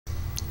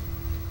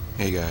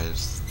Hey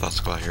guys,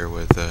 Thoughtspot here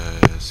with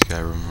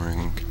Skyrim. We're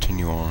going to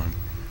continue on.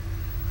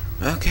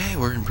 Okay,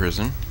 we're in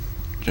prison.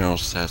 General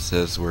Stat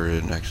says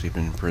actually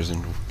been in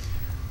prison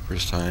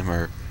first time.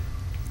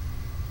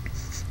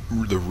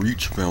 The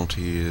reach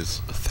bounty is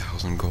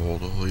 1,000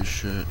 gold. Holy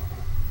shit!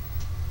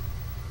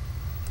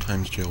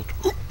 Times jailed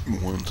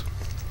once.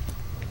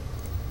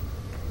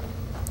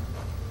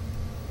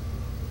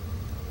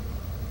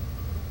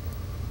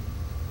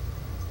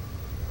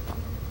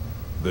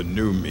 The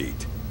new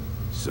meat.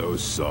 So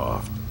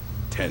soft,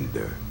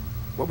 tender.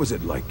 What was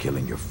it like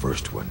killing your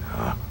first one,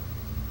 huh?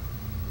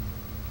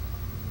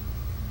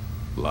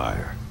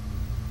 Liar.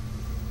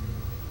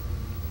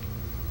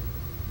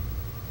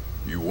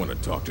 You want to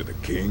talk to the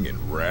king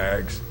in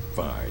rags?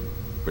 Fine.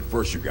 But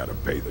first you gotta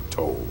pay the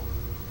toll.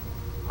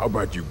 How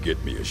about you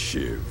get me a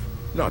shiv?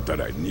 Not that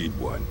I need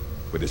one,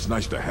 but it's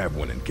nice to have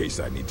one in case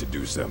I need to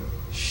do some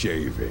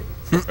shaving.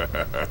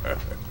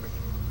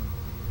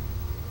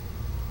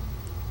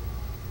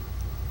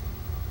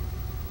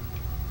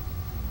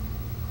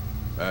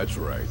 That's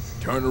right.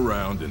 Turn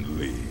around and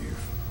leave.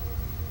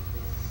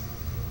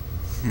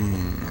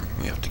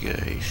 We have to get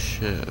a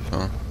shiv,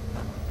 huh?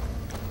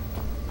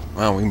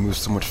 Wow, we move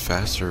so much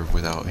faster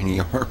without any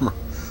armor.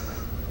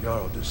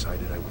 Jarl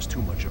decided I was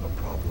too much of a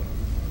problem.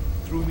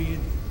 Threw me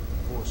in here,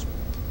 forced me.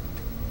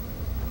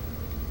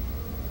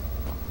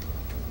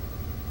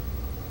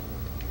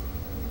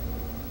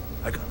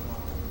 I got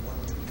locked up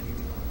 1 too many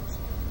times.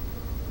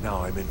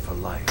 Now I'm in for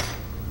life.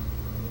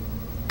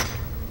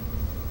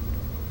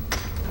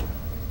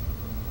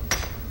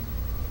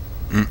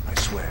 I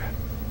swear,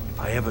 if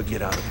I ever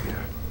get out of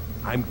here,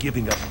 I'm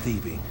giving up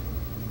thieving.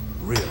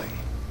 Really.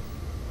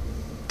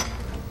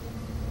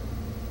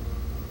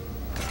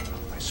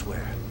 I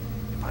swear,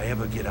 if I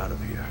ever get out of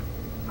here,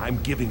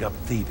 I'm giving up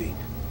thieving.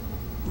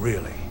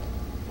 Really.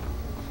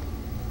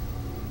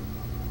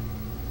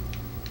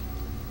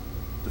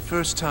 The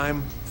first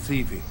time,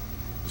 thieving.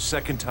 The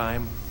second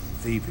time,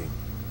 thieving.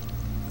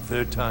 The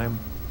third time,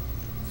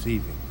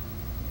 thieving.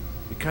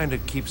 It kinda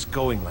keeps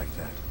going like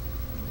that.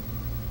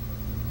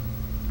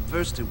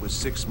 First it was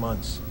 6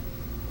 months,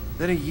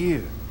 then a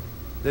year,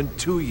 then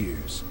 2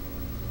 years.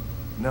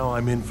 Now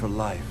I'm in for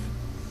life.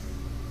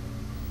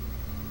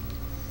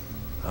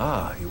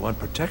 Ah, you want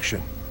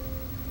protection?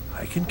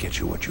 I can get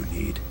you what you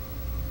need.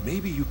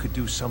 Maybe you could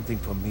do something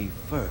for me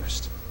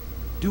first.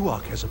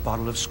 Duok has a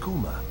bottle of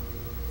skooma,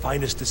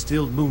 finest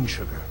distilled moon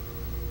sugar.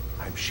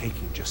 I'm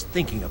shaking just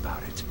thinking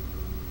about it.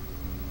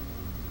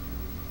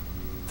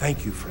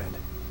 Thank you, friend.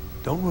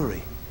 Don't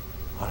worry.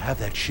 I'll have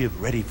that shiv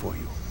ready for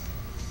you.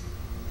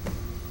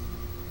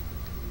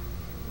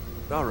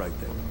 All right,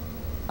 then.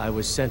 I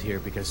was sent here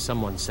because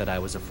someone said I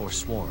was a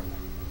Forsworn.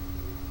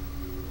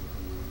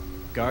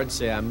 Guards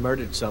say I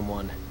murdered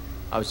someone.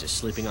 I was just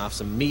sleeping off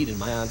some meat in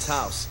my aunt's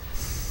house.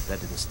 That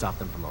didn't stop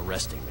them from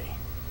arresting me.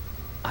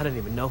 I don't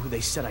even know who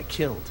they said I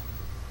killed.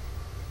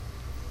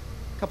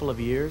 A couple of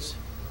years.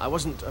 I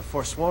wasn't a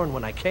Forsworn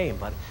when I came,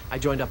 but I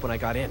joined up when I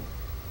got in.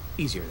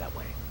 Easier that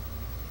way.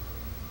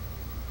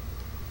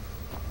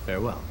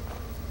 Farewell.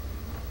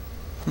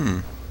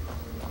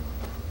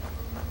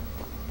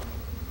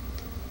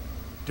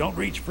 Don't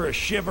reach for a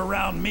shiv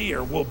around me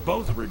or we'll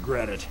both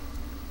regret it.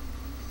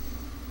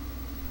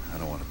 I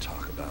don't want to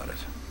talk about it.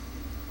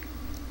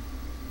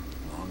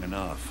 Long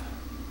enough.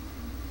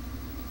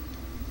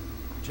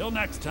 Till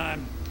next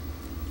time.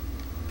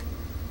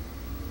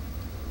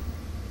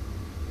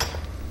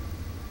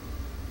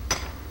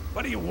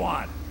 What do you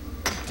want?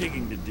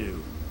 Digging to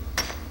do.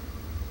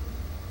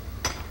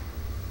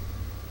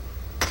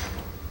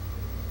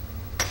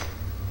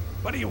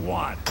 What do you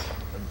want?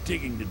 I'm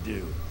digging to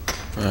do.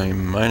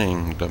 I'm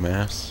mining,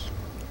 dumbass.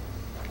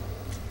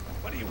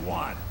 What do you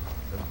want?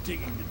 I'm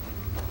digging to do.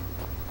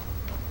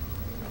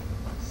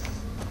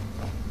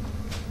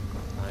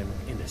 I'm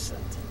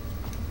innocent.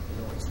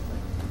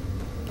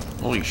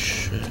 Holy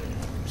shit.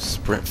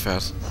 Sprint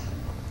fast.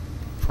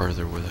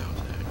 Farther without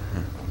that.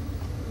 Huh.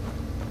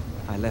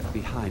 I left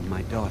behind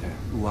my daughter,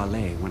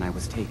 Uale, when I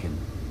was taken.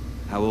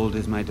 How old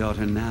is my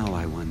daughter now,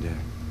 I wonder?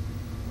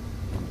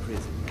 In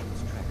prison, I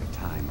lose track of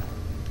time.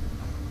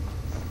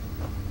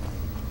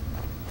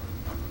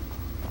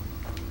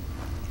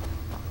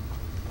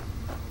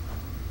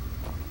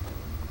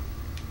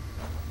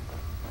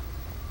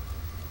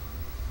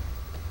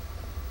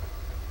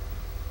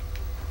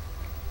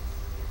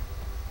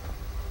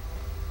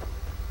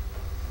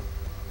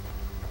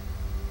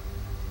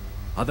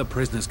 Other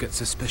prisoners get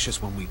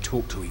suspicious when we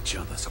talk to each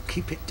other, so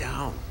keep it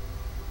down.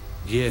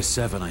 Year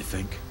 7, I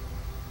think.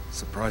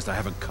 Surprised I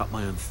haven't cut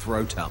my own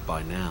throat out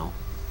by now.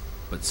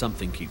 But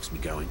something keeps me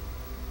going.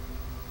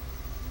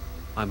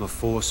 I'm a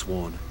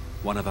Forsworn.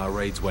 One of our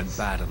raids went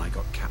bad and I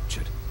got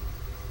captured.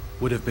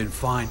 Would have been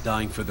fine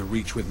dying for the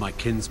Reach with my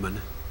kinsmen,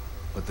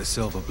 but the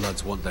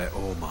Silverbloods want their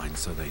ore mine,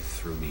 so they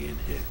threw me in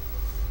here.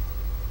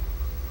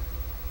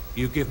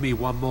 You give me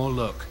one more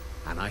look,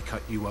 and I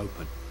cut you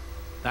open.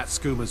 That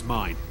skooma's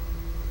mine.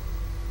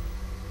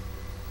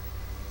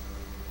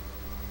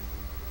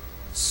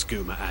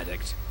 Skooma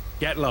addict.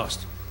 Get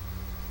lost.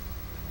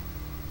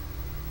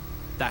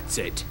 That's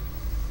it.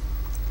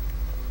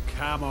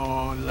 Come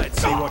on,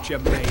 let's see what you're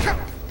made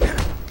of.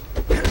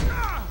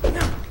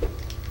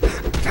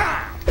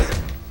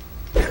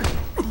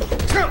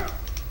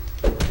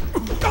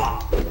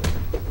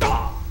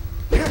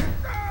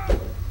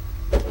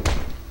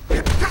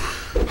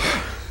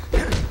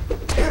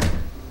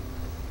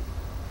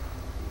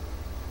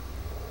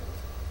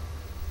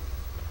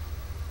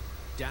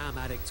 Damn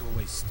addict's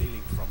always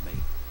stealing from me.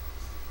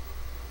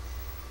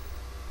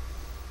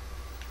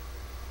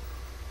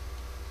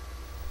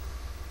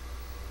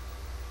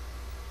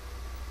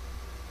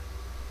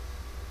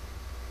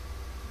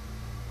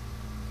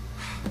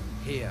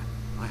 Here,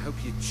 I hope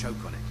you choke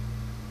on it.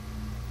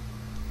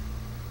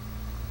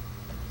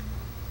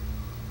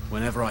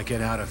 Whenever I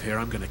get out of here,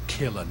 I'm gonna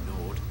kill a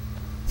Nord.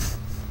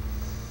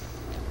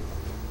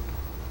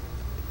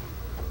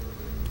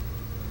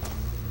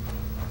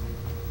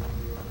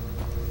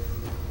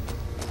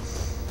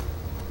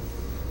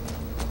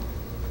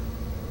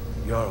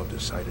 Jarl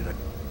decided,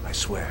 I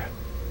swear,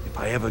 if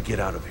I ever get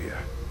out of here,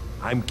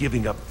 I'm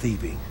giving up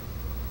thieving.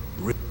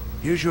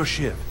 Here's your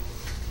shiv.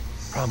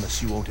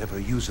 Promise you won't ever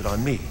use it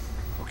on me,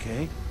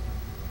 okay?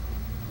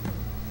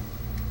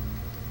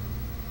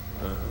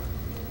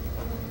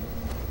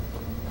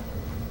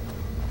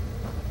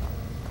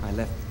 I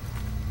left.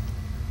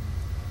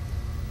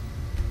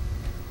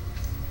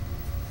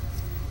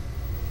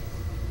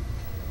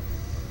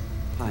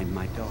 Find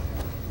my daughter.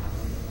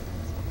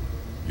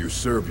 You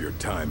serve your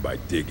time by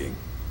digging,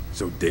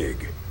 so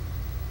dig.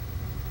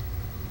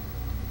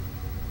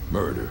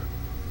 Murder,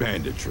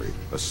 banditry,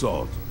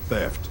 assault,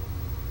 theft,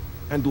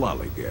 and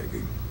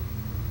lollygagging.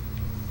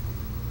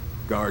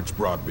 Guards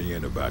brought me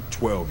in about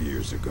 12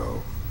 years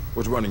ago.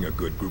 Was running a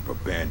good group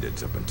of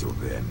bandits up until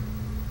then.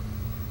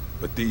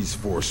 But these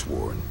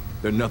Forsworn,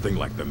 they're nothing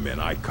like the men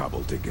I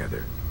cobbled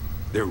together.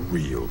 They're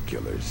real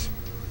killers.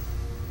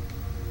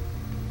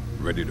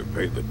 Ready to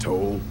pay the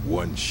toll?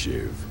 One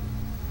shiv.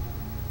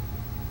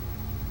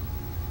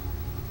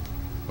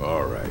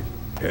 Alright,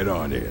 head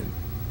on in.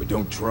 But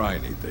don't try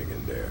anything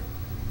in there.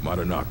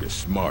 Monarch is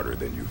smarter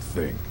than you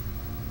think.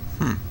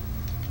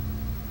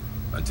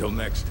 Until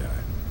next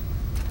time.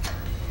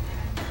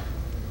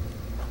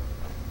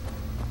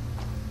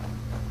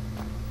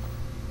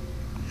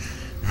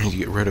 When you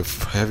get rid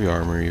of heavy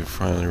armor, you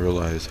finally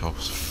realize how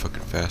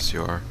fucking fast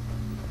you are.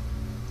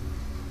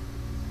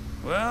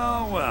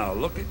 Well, well,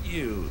 look at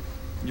you.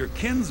 Your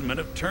kinsmen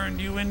have turned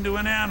you into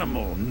an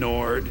animal,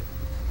 Nord.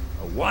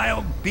 A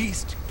wild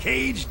beast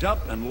caged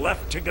up and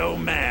left to go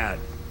mad.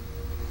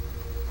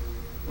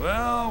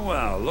 Well,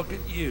 well, look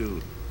at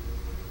you.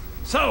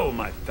 So,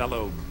 my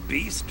fellow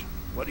beast,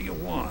 what do you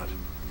want?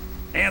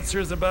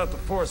 Answers about the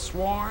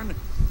Forsworn?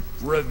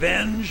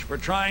 Revenge for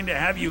trying to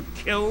have you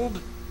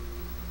killed?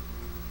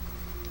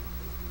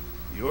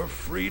 Your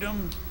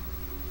freedom?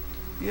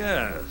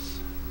 Yes.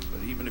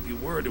 But even if you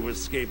were to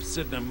escape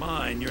Sidna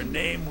Mine, your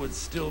name would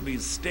still be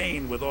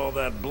stained with all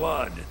that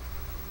blood.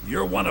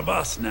 You're one of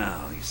us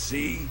now, you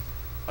see?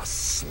 A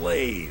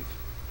slave.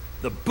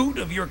 The boot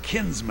of your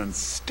kinsman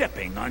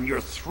stepping on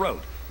your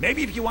throat.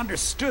 Maybe if you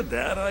understood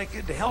that, I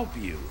could help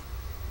you.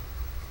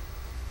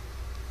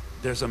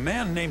 There's a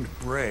man named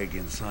Breg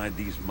inside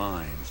these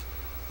mines.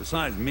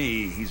 Besides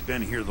me, he's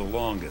been here the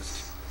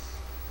longest.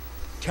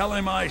 Tell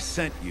him I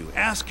sent you.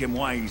 Ask him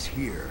why he's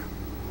here.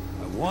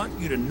 I want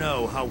you to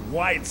know how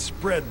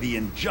widespread the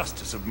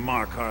injustice of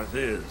Markarth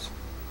is.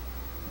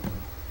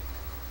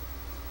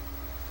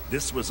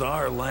 This was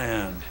our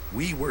land.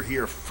 We were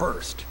here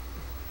first.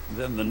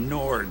 Then the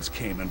Nords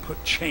came and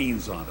put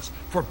chains on us,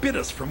 forbid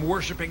us from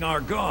worshipping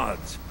our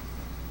gods.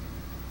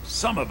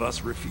 Some of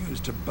us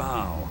refused to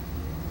bow.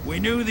 We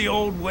knew the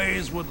old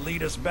ways would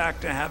lead us back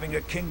to having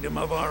a kingdom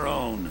of our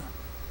own.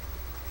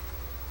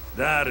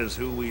 That is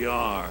who we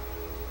are.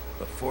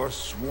 The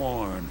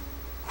Forsworn.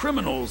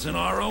 Criminals in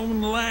our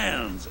own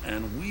lands,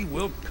 and we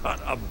will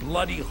cut a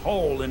bloody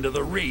hole into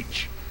the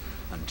Reach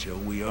until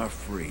we are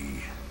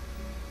free.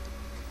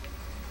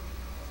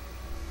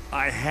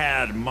 I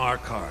had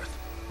Markarth.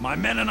 My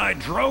men and I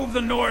drove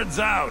the Nords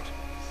out.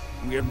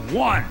 We had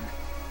won.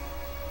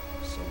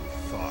 So we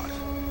thought.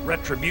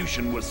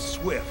 Retribution was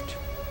swift.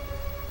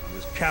 I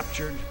was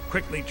captured,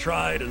 quickly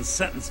tried, and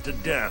sentenced to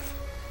death.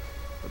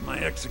 But my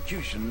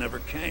execution never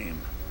came.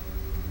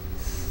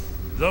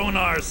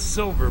 Dhonar's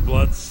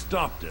Silverblood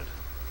stopped it.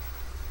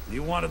 He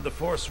wanted the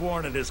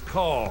Forsworn at his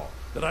call,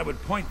 that I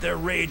would point their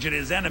rage at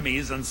his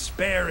enemies and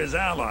spare his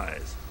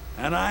allies.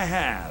 And I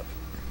have.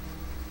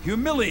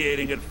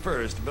 Humiliating at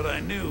first, but I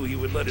knew he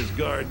would let his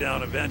guard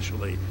down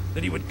eventually,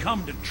 that he would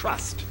come to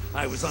trust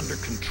I was under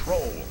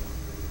control.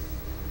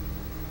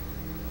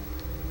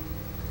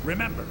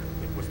 Remember,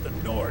 it was the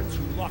Nords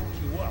who locked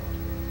you up.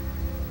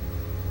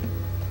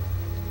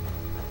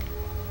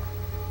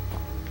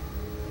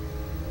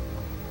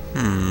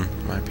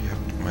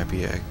 Might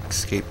be an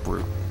escape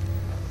route.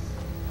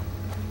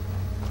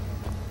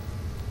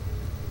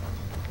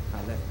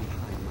 I left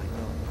behind my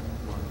daughter.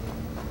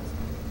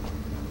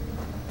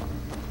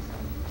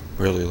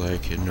 Really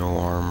like it, no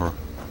armor,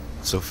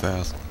 so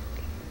fast.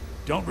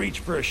 Don't reach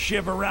for a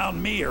shiv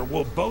around me or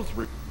we'll both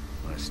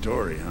My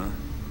story, huh?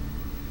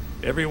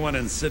 Everyone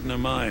in Sidna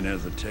Mine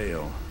has a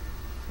tale.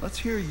 Let's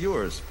hear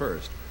yours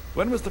first.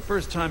 When was the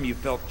first time you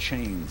felt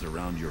chains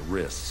around your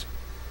wrists?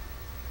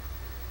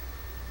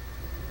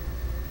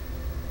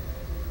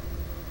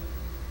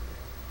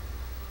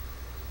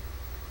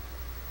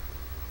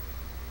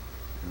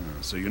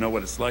 So you know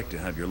what it's like to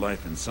have your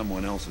life in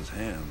someone else's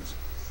hands.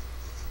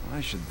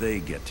 Why should they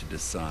get to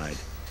decide?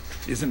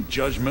 Isn't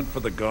judgment for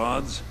the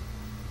gods?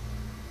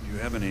 Do you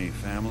have any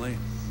family?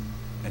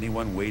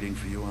 Anyone waiting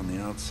for you on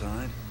the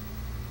outside?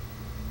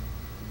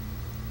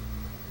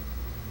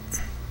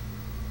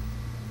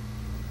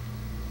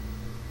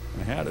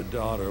 I had a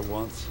daughter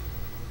once.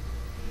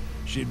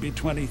 She'd be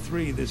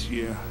 23 this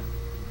year.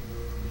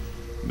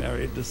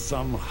 Married to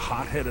some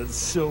hot-headed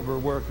silver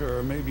worker,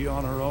 or maybe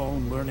on her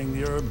own, learning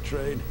the herb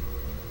trade.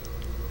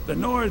 The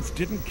Nords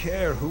didn't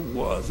care who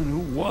was and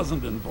who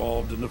wasn't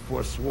involved in the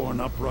Forsworn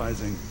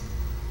uprising.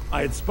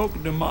 I had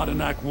spoken to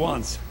Madanak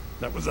once.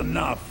 That was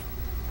enough.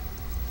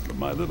 But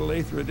my little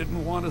Aethra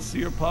didn't want to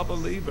see her papa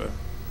leave her.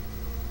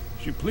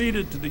 She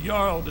pleaded to the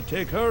Jarl to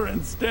take her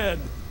instead.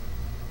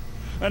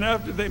 And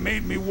after they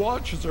made me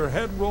watch as her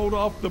head rolled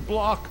off the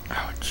block,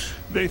 Ouch.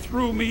 they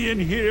threw me in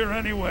here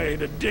anyway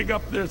to dig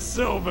up their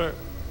silver.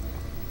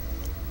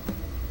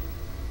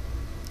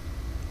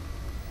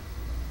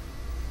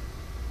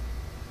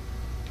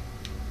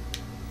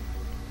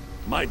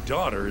 My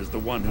daughter is the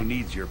one who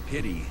needs your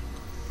pity.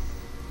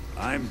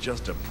 I'm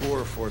just a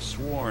poor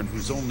Forsworn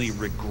whose only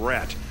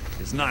regret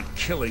is not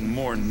killing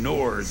more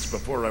Nords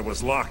before I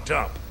was locked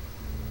up.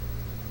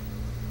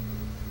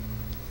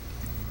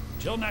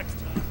 Till next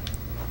time.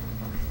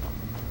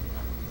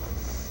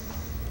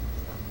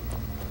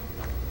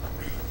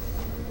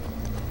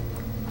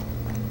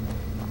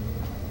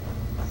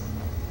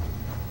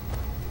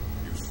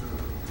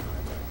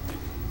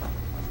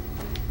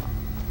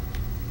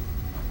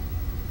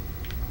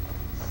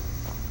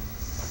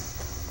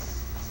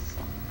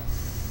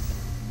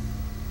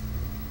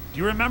 Do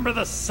you remember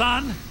the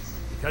sun?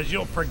 Because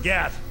you'll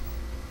forget.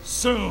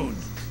 Soon.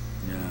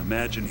 Yeah,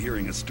 imagine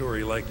hearing a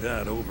story like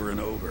that over and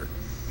over.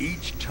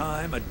 Each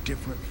time a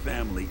different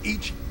family.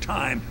 Each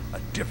time a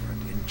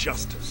different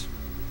injustice.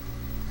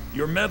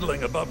 Your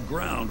meddling above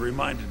ground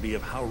reminded me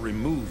of how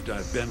removed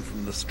I've been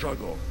from the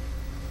struggle.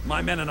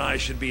 My men and I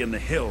should be in the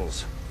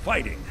hills,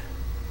 fighting.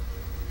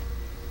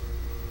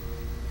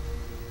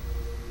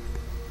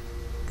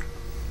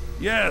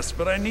 Yes,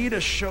 but I need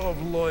a show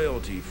of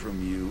loyalty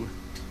from you.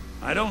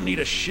 I don't need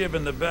a shiv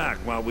in the back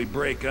while we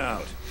break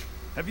out.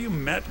 Have you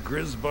met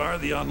Grisbar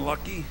the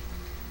Unlucky?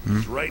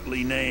 He's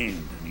rightly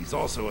named, and he's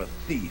also a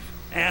thief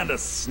and a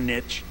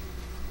snitch.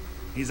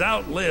 He's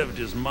outlived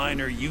his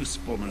minor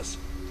usefulness.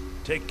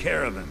 Take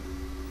care of him,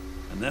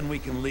 and then we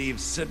can leave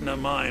Sidna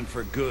Mine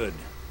for good.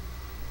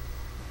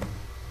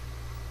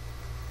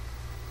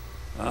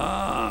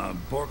 Ah,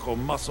 Bork will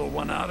muscle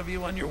one out of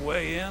you on your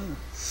way in?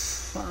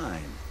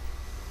 Fine.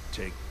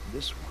 Take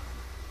this one.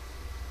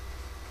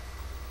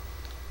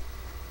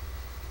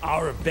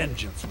 Our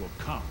vengeance will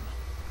come.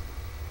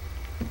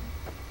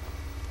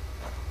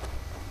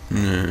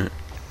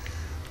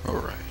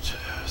 Alright,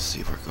 let's see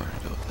if we're going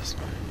to go this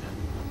way.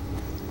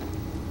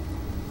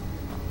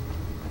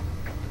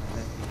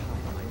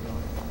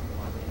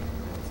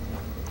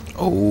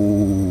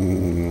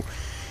 Oh,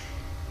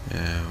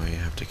 yeah, we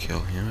have to kill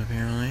him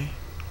apparently.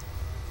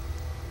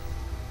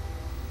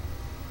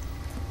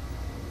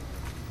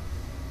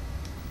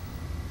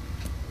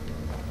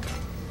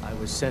 I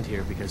was sent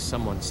here because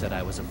someone said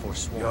I was a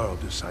Forsworn. Jarl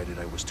decided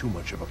I was too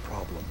much of a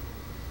problem.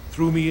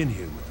 Threw me in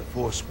here with the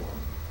Forsworn.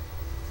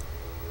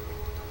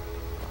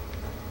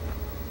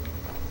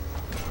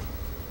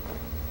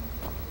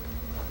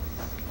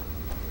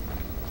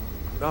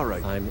 All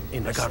right. I'm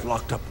innocent. I got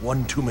locked up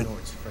one too many.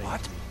 Lord's afraid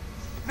What? of me.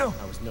 No.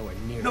 I was nowhere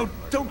near No, that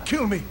murder don't lab.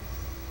 kill me.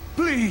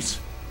 Please.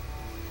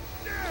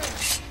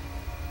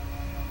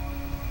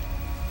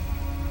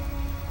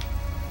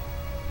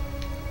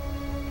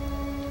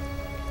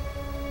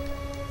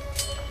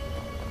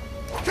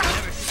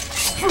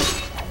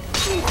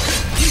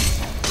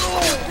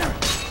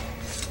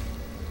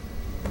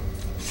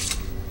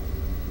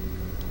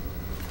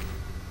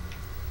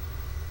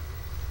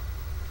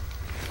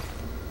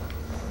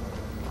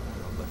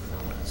 What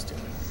Thelma's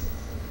doing.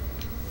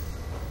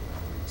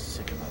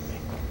 Sick about me.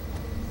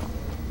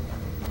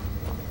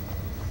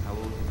 How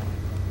old?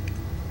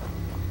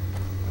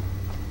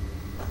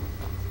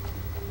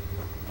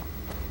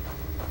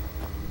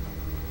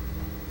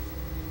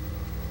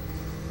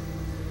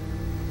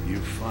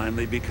 You've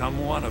finally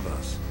become one of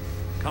us.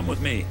 Come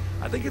with me.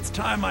 I think it's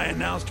time I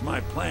announced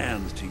my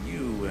plans to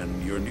you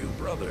and your new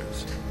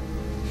brothers.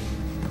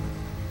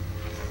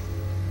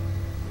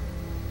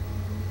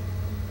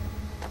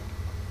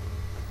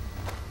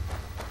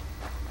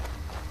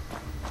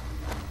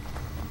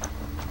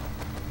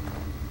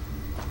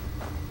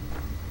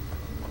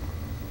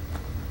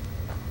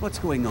 What's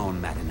going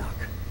on, Madanak?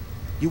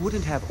 You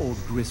wouldn't have old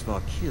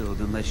Grisvar killed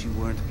unless you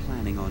weren't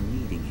planning on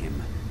needing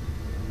him.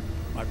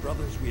 My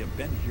brothers, we have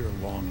been here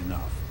long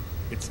enough.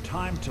 It's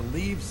time to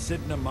leave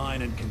Sidna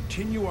Mine and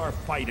continue our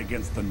fight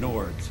against the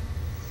Nords.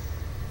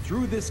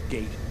 Through this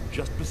gate,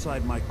 just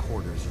beside my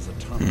quarters, is a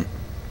tunnel.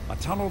 A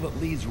tunnel that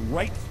leads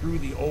right through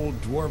the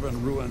old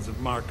dwarven ruins of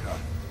Marka,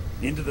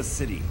 into the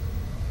city.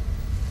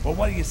 Well,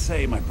 what do you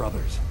say, my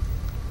brothers?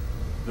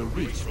 The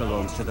Reach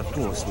belongs to the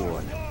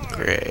Forsworn.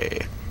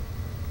 Great.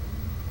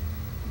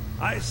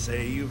 I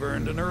say you've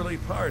earned an early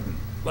pardon.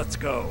 Let's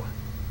go.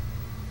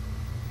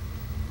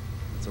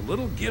 It's a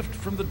little gift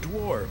from the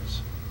dwarves.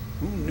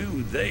 Who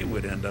knew they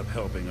would end up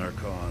helping our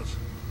cause?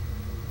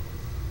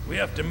 We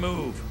have to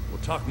move. We'll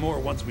talk more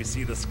once we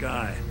see the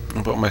sky.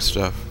 What about my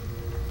stuff?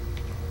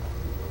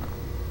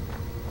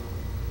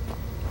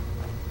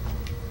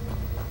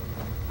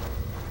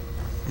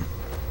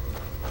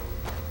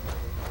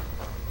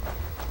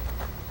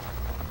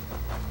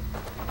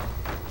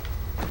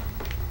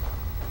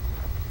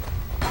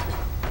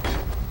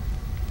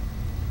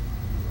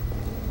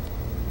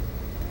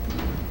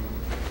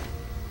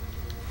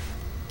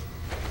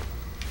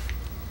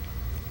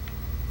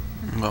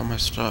 About my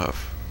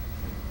stuff.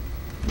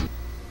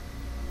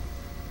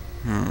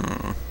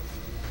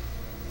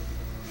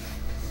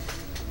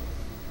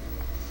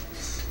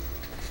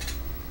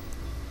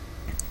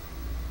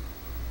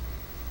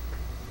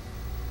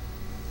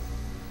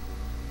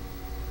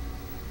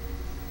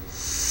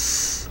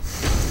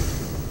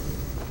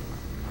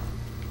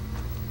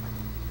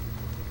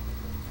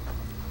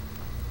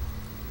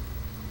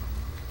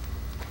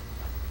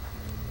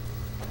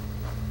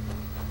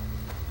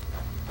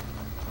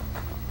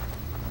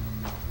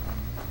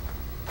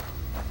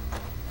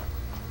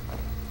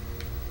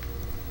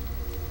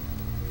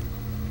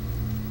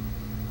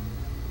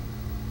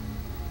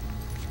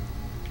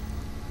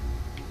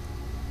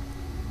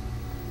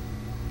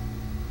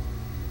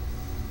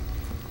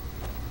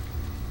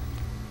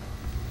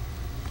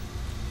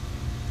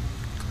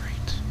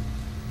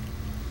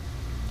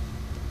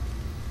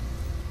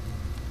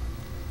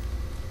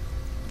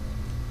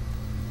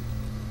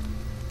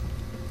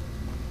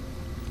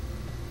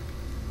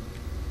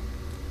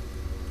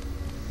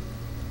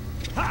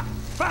 Ha!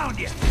 Found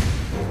you!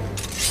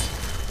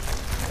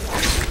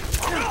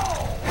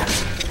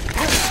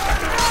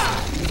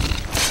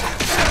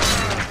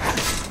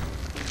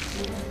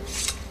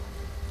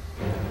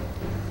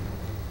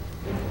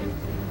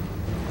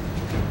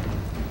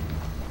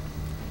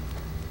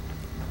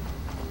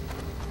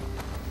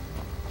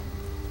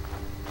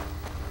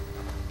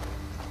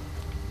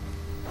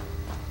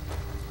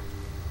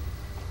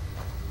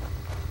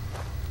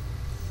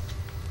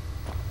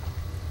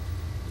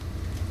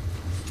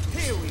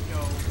 Here we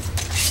go.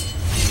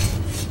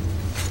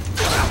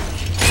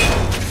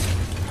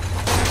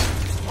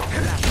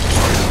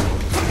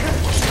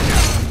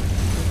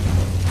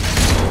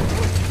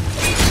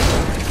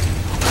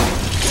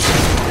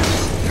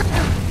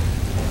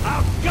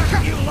 I'll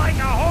gut you like a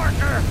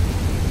horker!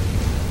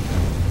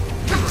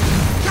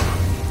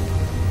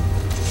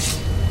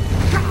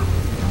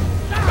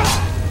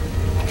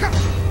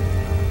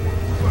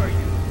 Who are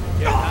you?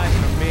 Get hide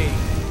from me.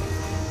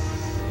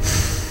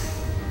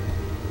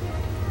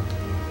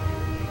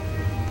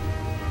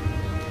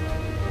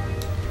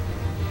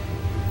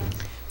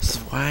 This is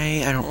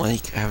why I don't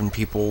like having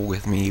people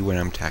with me when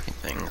I'm attacking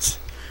things.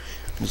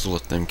 Just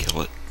let them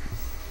kill it.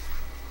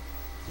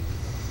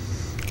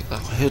 I'll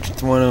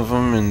hit one of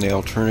them and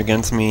they'll turn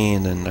against me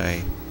and then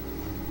I,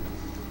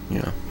 you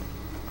know,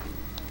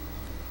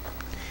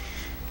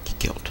 get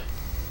killed.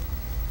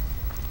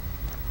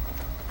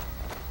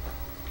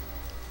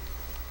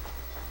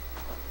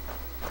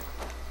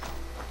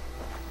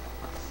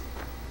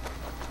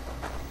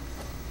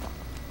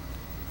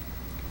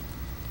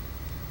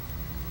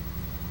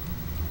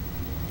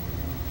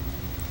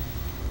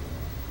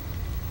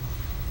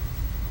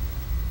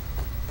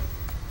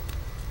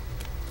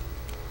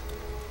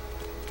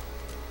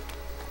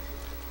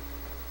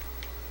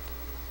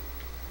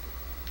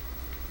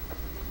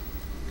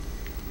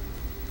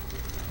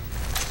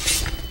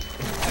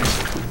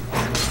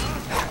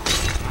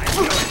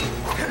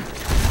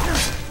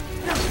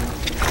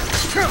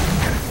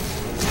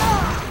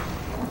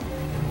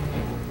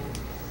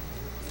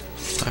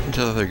 What happened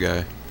to the other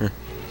guy?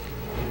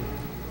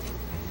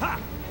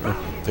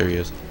 Oh, there he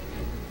is.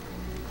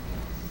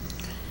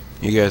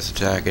 You guys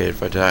attack it.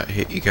 If I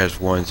hit you guys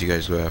once, you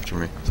guys go after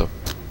me. So.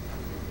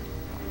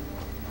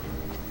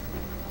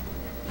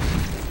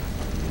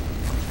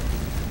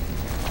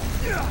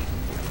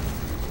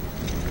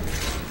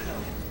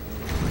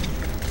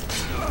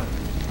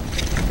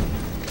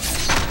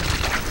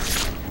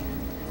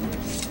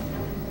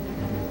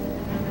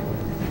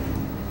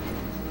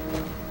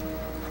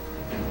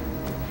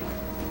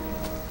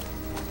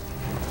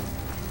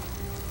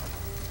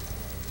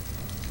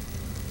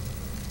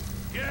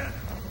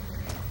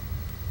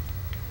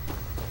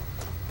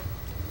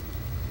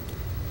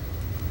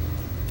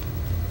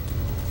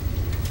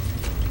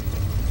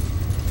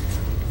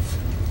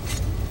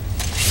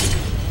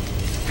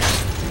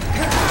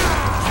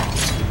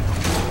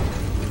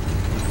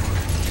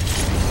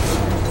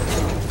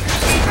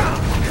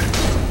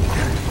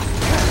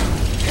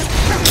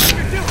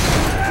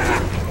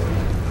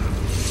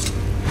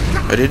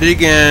 I did it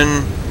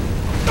again.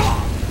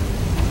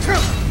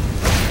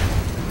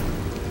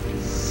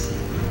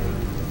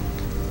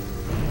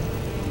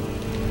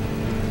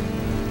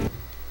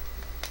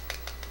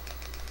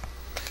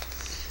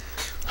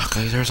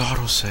 Okay, there's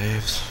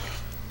autosaves.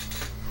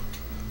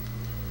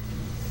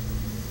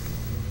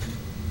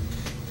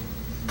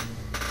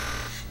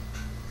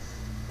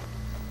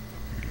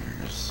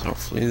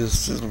 Hopefully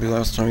this will be the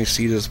last time we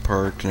see this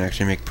part and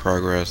actually make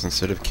progress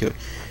instead of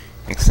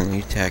accidentally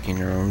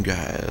attacking our own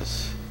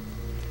guys.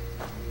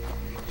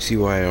 You see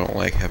why I don't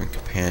like having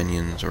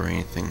companions or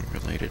anything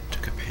related to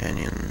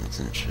companions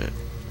and shit.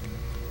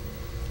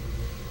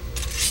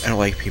 I don't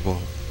like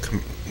people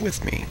come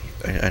with me.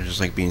 I just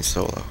like being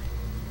solo.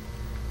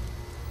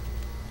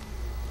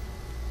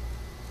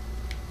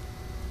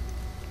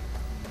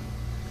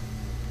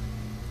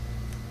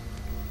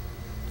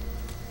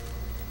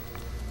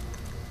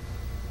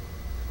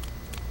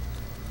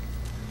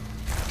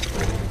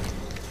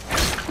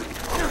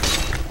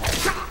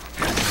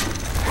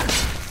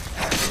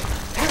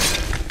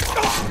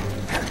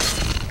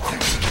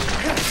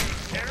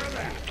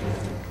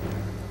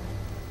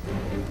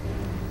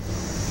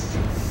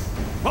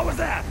 What was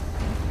that?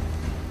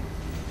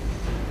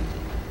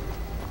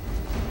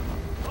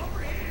 Over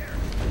here!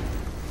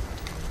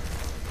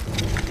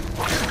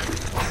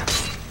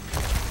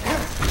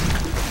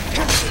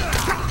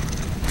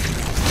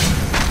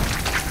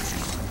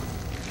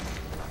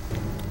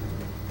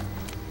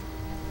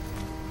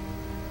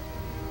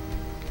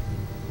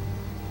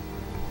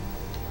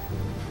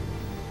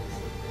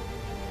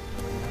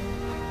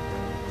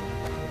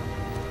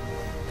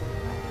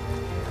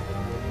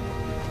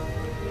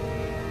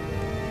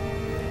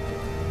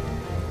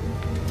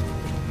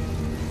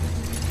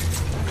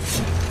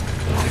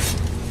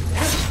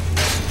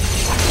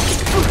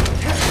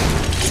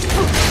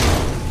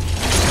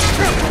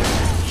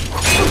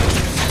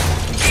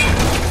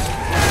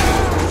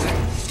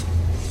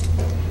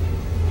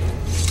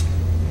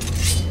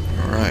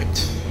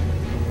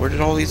 Where did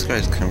all these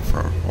guys come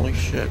from? Holy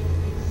shit.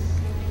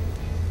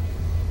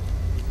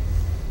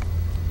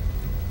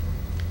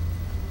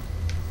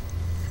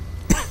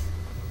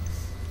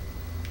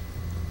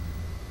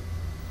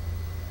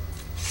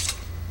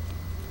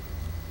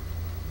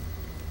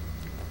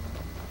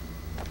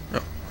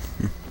 No.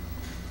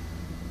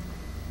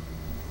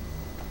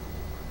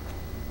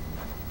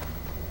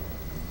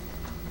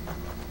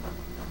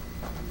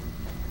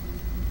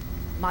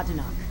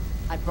 Madunak,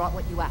 I brought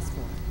what you asked for.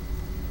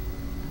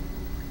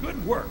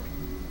 Good work.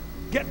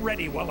 Get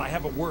ready while I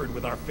have a word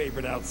with our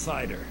favorite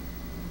outsider.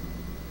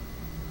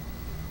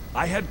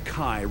 I had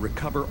Kai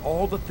recover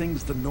all the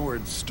things the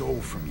Nords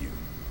stole from you.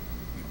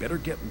 You better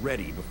get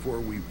ready before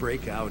we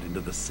break out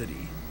into the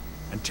city.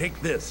 And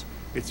take this.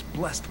 It's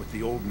blessed with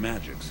the old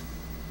magics.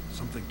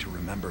 Something to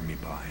remember me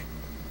by.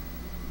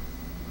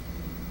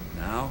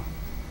 Now,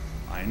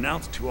 I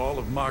announce to all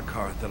of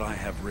Markarth that I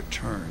have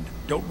returned.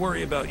 Don't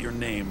worry about your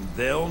name.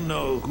 They'll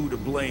know who to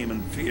blame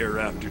and fear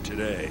after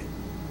today.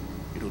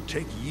 It'll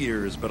take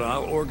years, but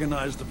I'll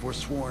organize the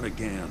Forsworn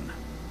again.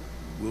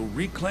 We'll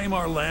reclaim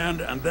our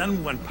land, and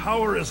then when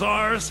power is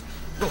ours,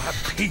 we'll have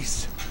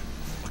peace.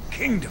 A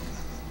kingdom.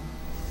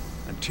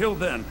 Until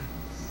then,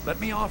 let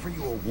me offer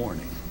you a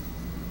warning.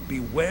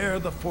 Beware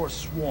the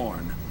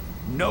Forsworn.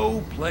 No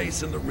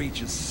place in the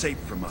Reach is safe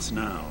from us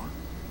now.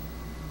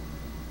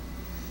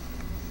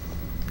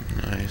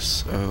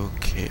 Nice.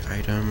 Okay,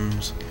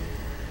 items.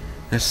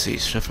 Let's see,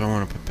 stuff I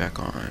want to put back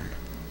on.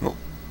 Oh.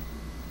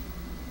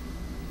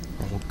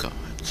 Oh god,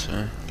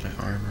 like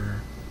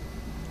armor.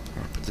 I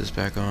want to put this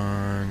back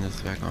on, this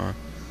back on,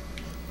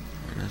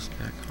 and this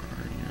back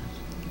on, yes.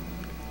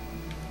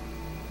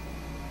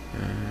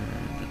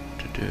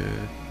 Do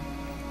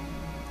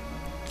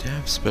I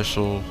have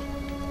special?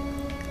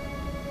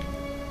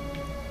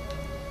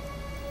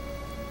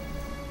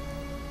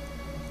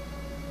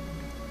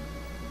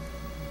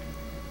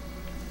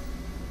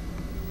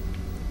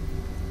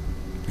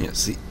 Yeah,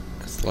 see,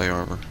 that's light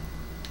armor.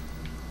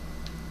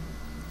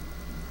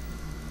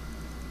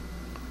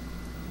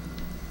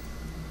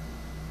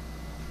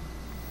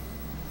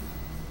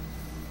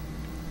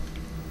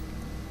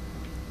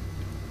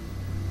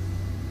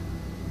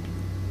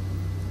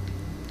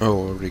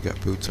 Oh, already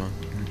got boots on.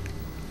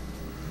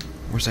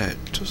 Where's that?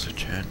 Just a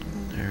chat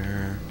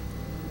there.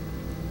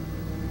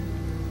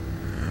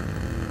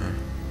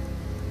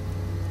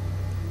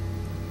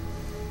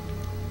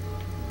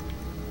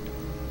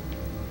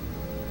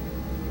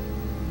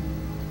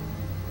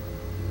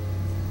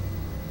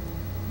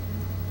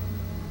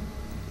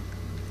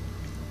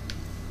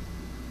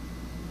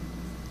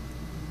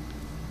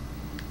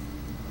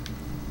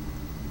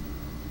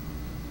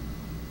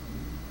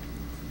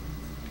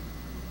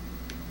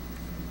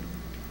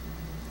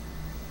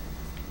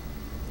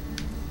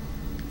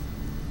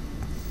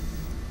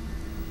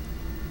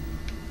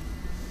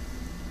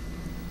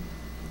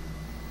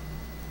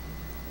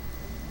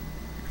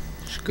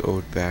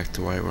 Go back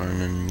to Whiterun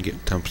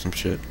and dump some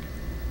shit.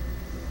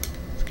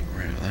 Let's get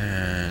rid of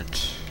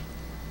that.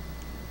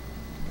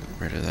 Get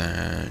rid of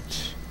that.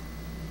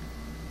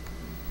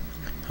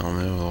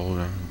 helmet with all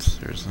down,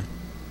 seriously.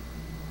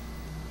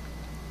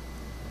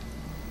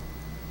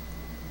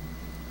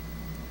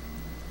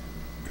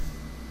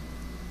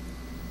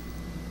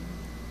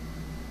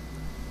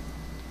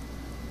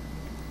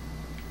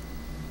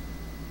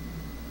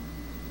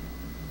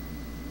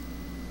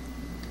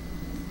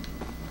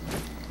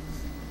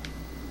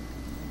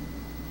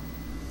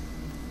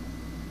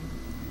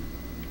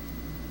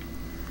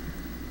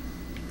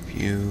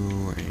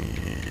 View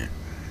and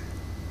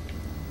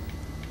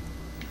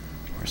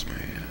where's my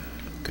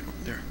good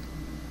one there?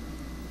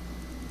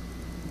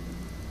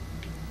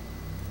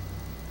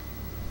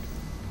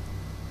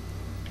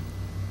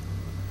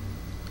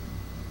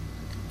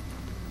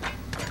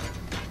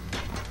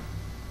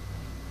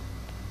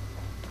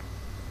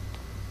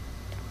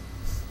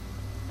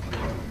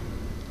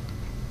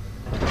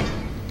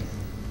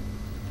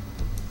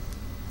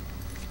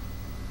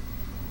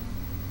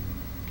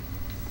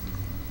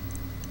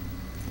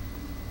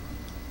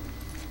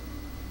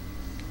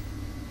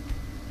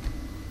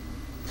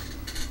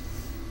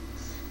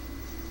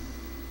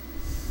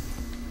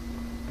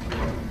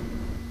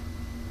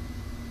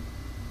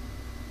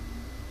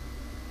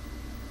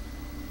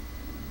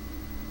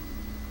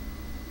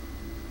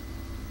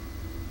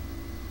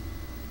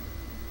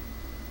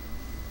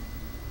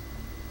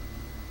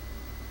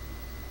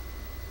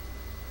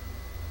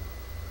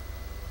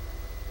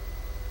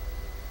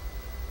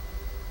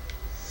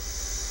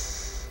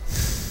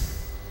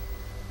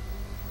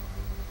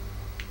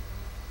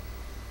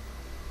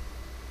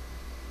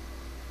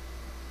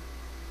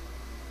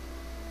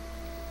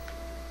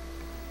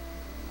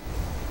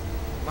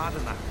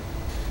 Madana,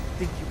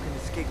 think you can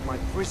escape my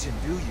prison,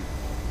 do you?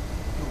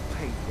 You'll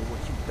pay for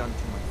what you've done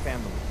to my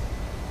family.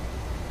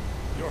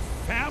 Your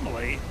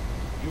family?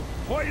 You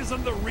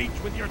poisoned the Reach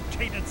with your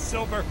tainted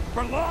silver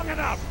for long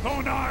enough,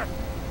 Bonar!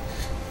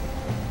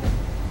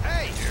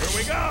 Hey, here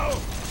we go!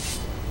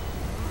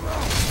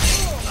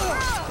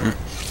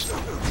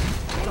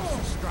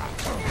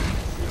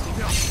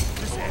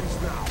 This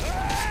ends now.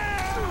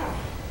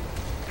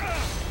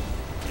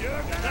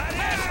 You're gonna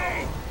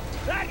pay!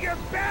 That your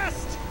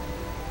best!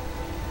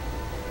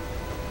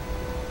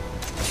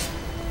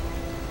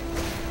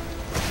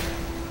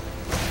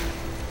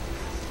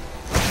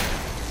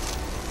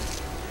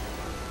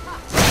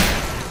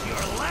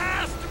 Your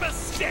last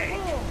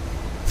mistake!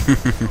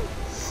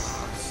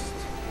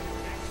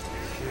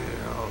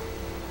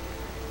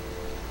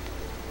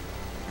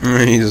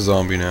 He's a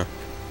zombie now.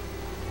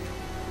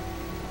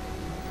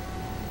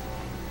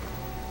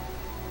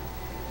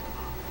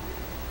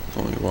 He's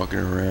only walking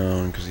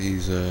around because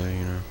he's, you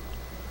know.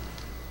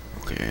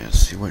 Okay, let's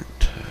see what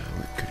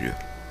could do.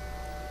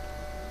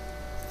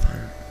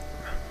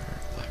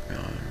 Black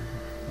Mountain.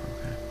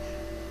 Okay.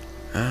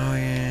 Oh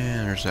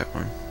yeah, there's that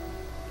one.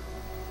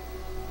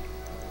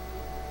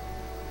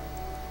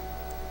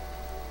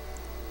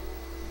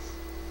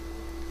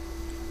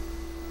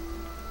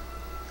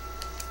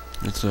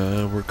 Let's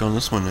work on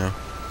this one now.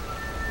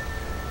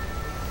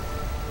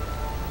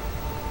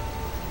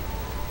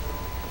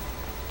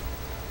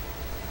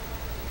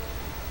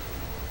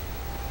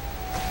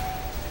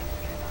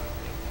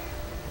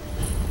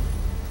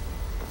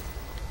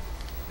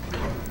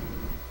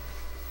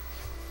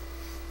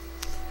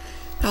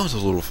 That was a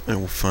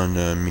little fun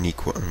mini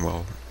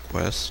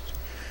quest.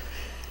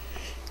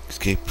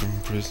 Escape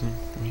from prison.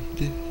 We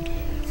did.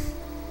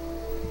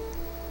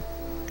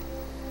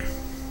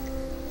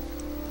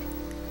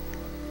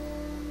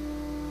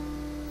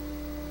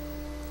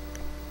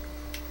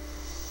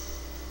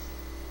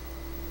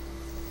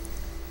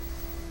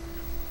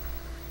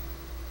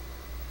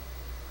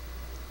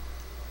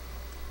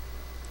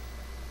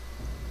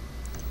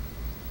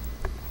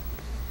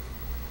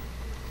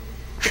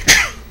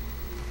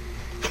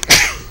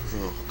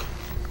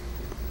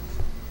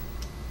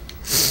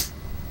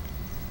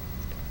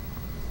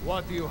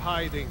 What are you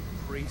hiding,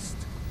 priest?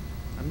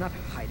 I'm not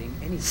hiding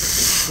anything.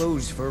 It's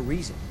closed for a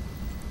reason.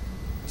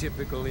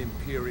 Typical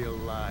Imperial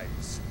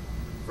lies.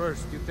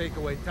 First, you take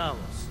away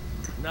Talos.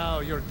 Now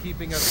you're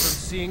keeping us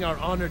from seeing our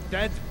honored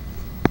dead?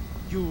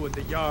 You and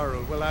the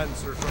Jarl will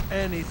answer for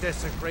any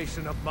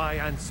desecration of my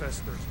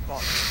ancestors'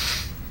 body.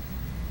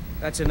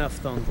 That's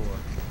enough, Thongbor.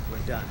 We're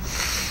done.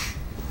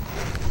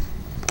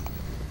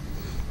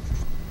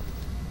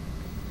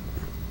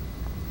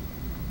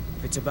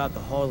 If it's about the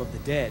Hall of the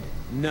Dead,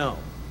 no,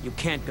 you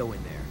can't go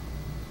in there.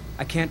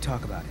 I can't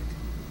talk about it.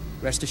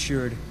 Rest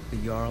assured, the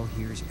Jarl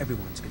hears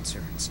everyone's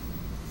concerns.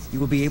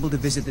 You will be able to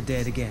visit the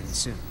dead again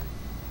soon.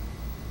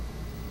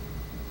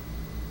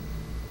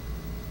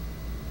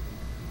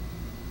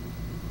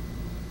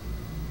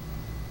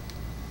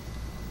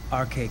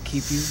 RK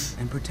keep you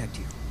and protect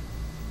you.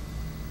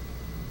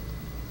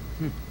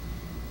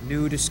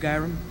 New to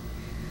Skyrim?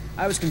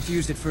 I was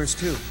confused at first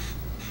too.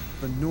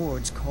 The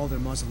Nords call their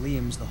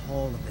mausoleums the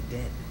Hall of the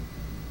Dead.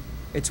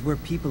 It's where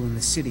people in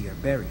the city are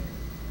buried.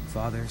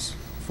 Fathers,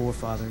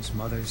 forefathers,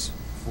 mothers,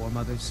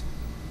 foremothers.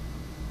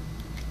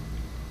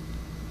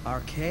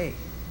 RK,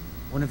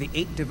 one of the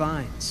 8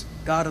 divines,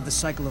 god of the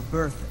cycle of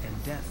birth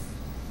and death.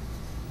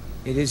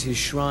 It is his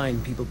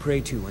shrine people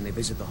pray to when they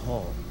visit the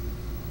hall.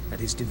 That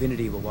his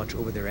divinity will watch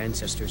over their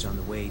ancestors on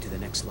the way to the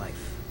next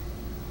life.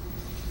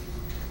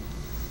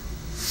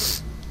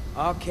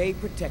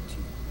 Arcade protect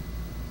you.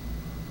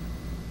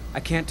 I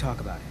can't talk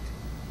about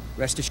it.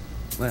 Rest assured.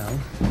 Well,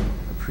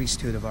 the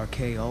priesthood of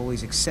Arcade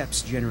always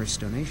accepts generous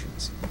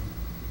donations.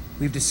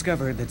 We've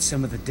discovered that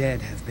some of the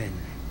dead have been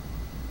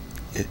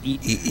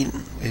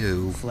eaten.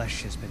 Ew.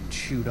 Flesh has been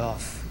chewed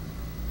off.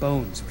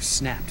 Bones were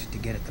snapped to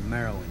get at the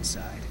marrow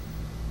inside.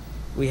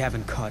 We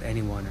haven't caught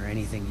anyone or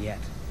anything yet.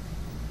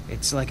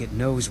 It's like it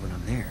knows when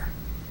I'm there.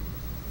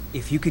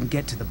 If you can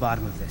get to the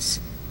bottom of this,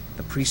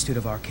 the priesthood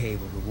of Arcade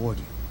will reward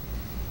you.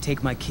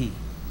 Take my key,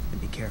 and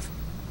be careful.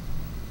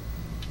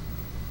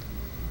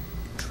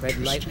 Tread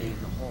lightly in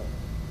the hall.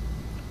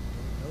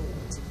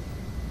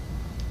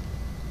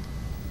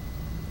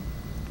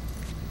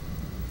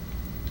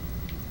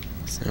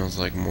 Sounds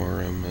like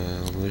more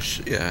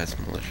malicious. Yeah, it's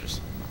malicious.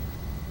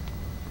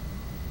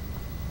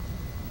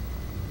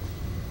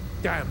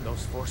 Damn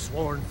those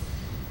Forsworn.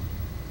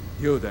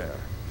 You there.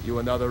 You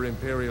another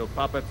Imperial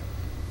puppet?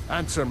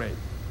 Answer me.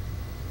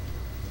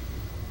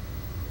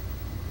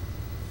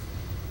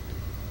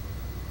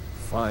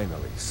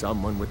 Finally,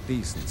 someone with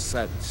decent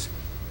sense.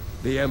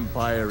 The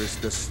Empire is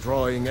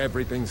destroying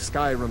everything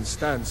Skyrim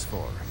stands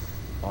for.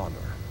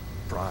 Honor,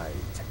 pride,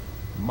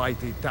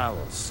 mighty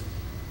Talos.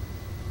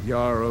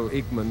 Jarl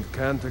Igmund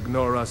can't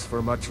ignore us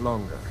for much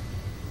longer.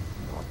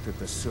 Not if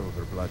the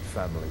Silverblood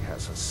family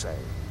has a say.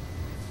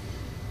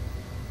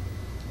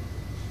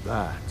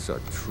 That's a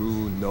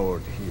true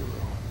Nord hero.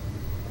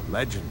 A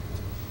legend.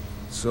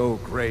 So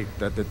great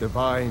that the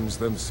Divines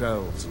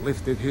themselves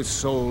lifted his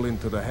soul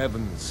into the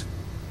heavens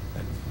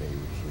and made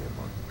him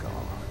a god.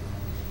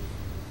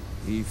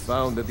 He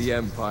founded the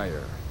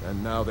Empire,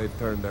 and now they've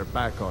turned their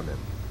back on him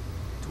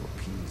to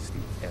appease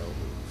the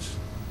elves.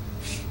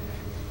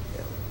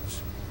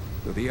 Elves.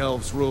 Do the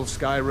elves rule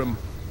Skyrim,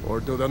 or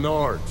do the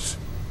Nords?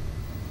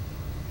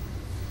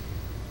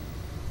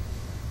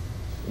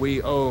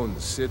 We own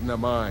Sidna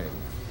Mine,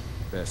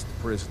 best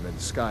prison in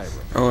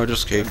Skyrim. Oh, I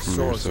just escaped and from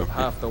there, source so... of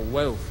half the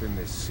wealth in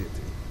this city.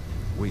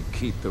 We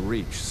keep the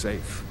Reach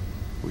safe.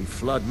 We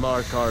flood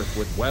Markarth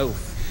with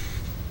wealth.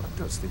 But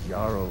does the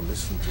Jarl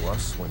listen to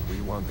us when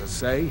we want to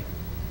say?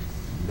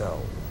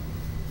 No.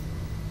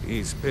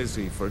 He's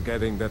busy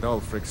forgetting that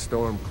Ulfric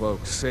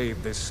Stormcloak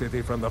saved this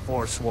city from the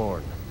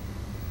Forsworn.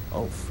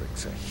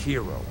 Ulfric's a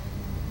hero,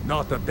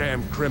 not a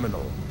damn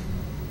criminal.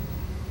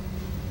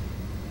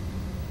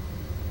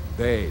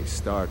 They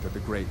started the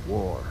Great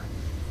War.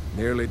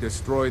 Nearly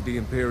destroyed the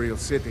Imperial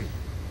city.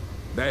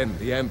 Then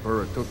the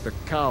Emperor took the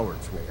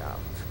coward's way out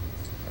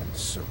and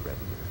surrendered.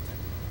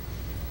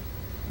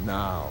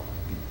 Now,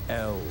 the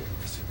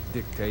elves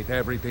dictate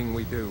everything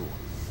we do,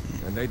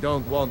 and they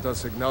don't want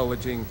us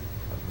acknowledging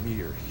a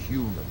mere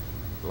human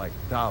like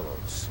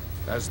Talos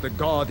as the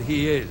god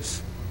he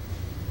is.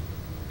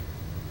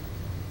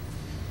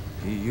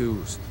 He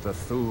used the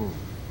Thum,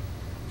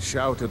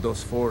 shouted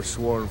those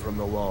Forsworn from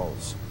the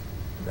walls.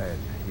 Then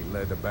he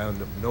led a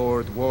band of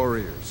Nord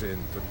warriors in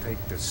to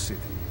take the city.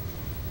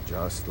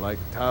 Just like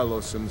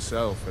Talos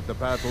himself at the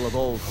Battle of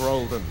Old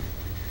Hroldan,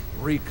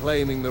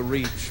 reclaiming the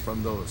Reach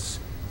from those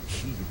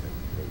heathen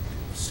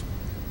natives.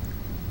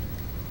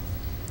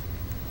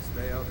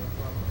 Stay out of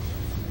trouble.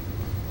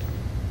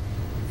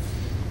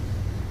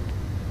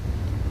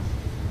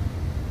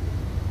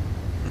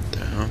 What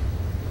the hell?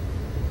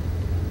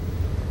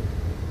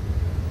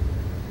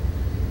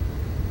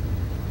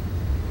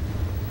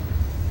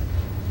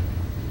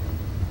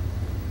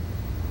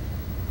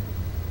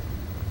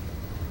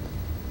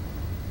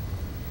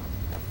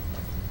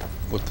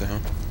 What the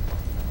hell?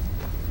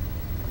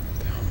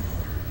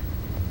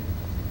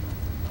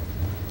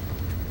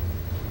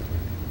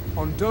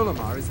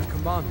 Ondolamar is the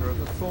commander of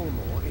the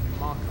Tholmor in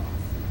Markarth.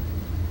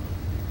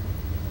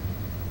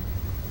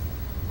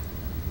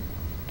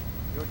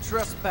 You're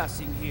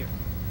trespassing here.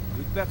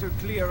 We'd better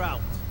clear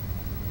out.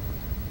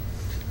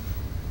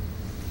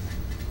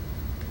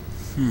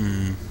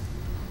 Can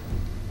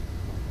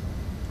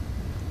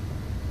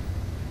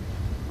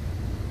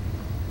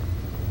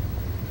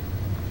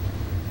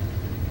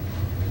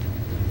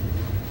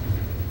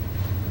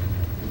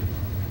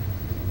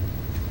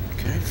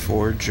I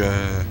forge,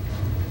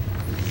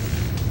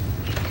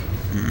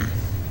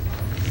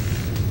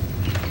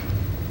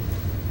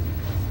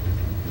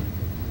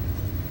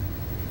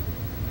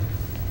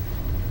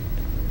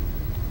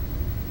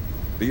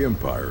 The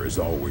Empire has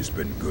always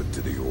been good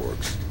to the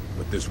orcs,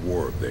 but this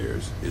war of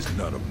theirs is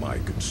none of my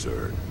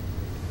concern.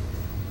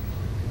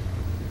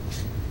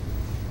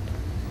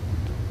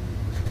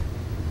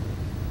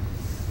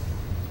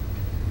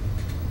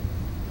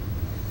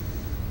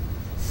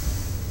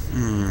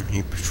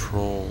 He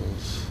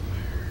patrols.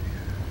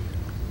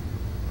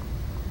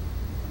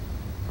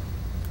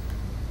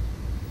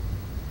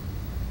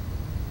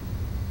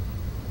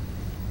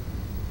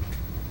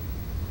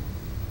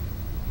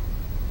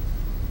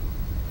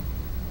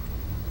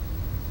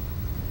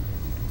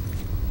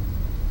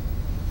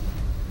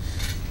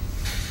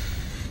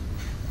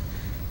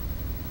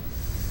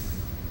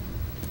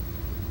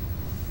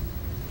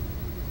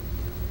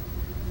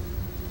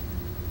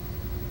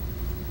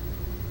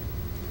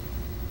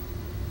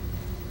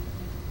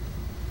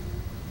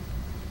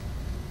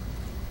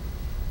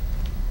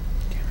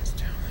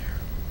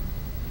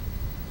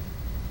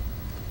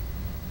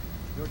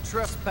 You're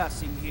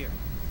trespassing here.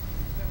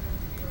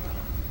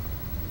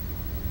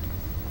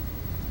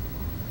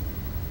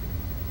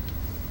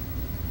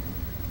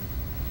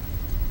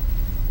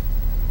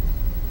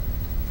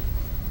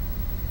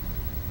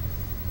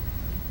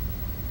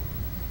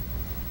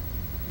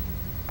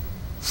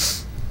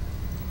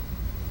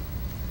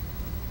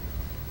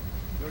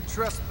 You're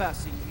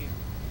trespassing here.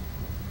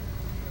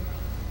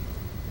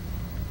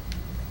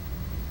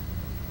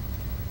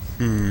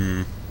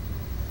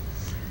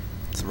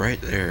 It's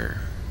right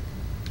there.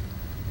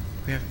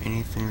 Do we have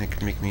anything that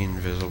could make me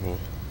invisible?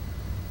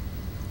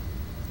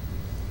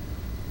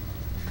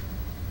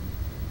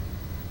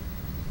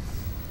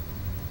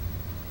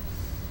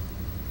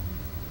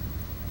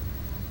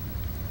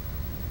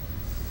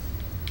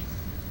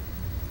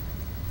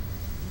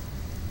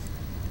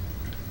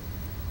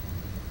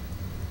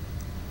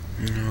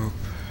 Nope.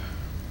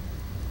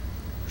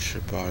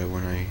 Should've bought it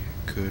when I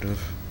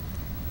could've.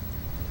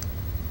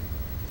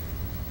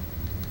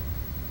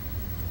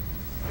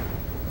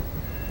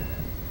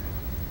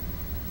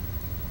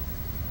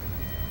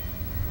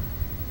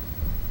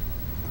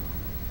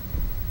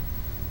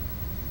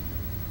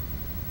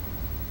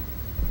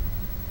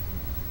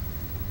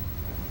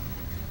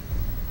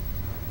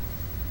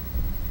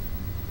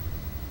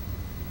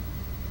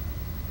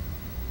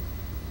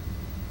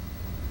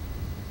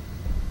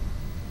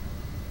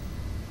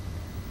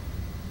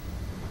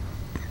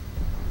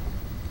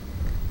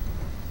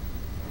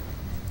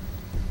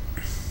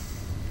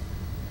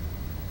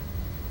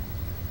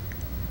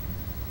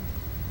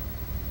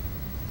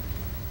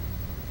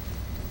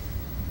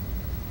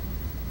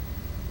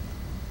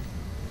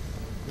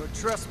 You're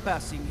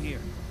trespassing here.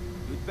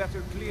 You'd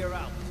better clear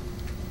out.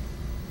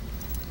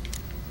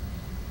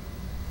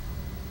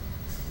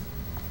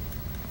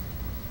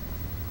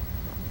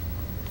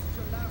 This is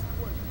your last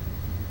warning.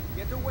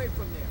 Get away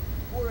from there,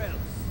 or else.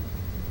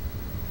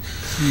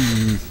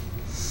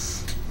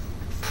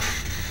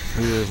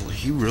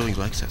 He really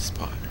likes that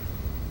spot.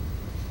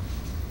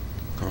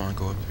 Come on,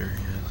 go up there,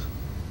 yes.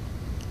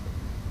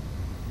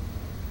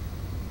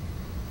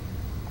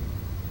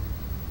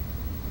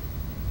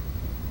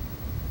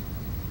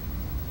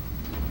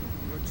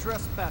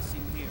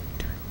 Trespassing here.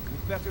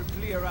 You'd better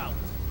clear out.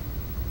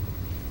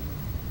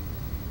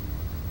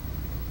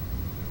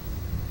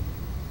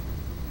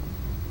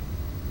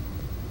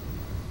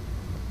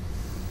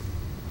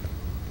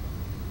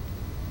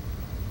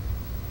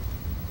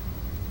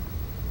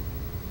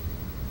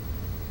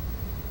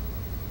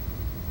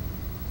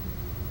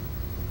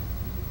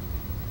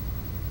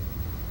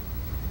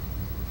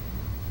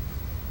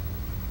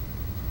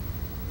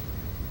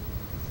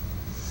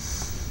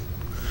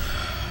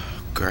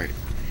 Great.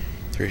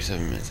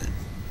 37 minutes in.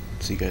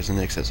 See you guys in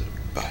the next episode.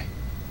 Bye.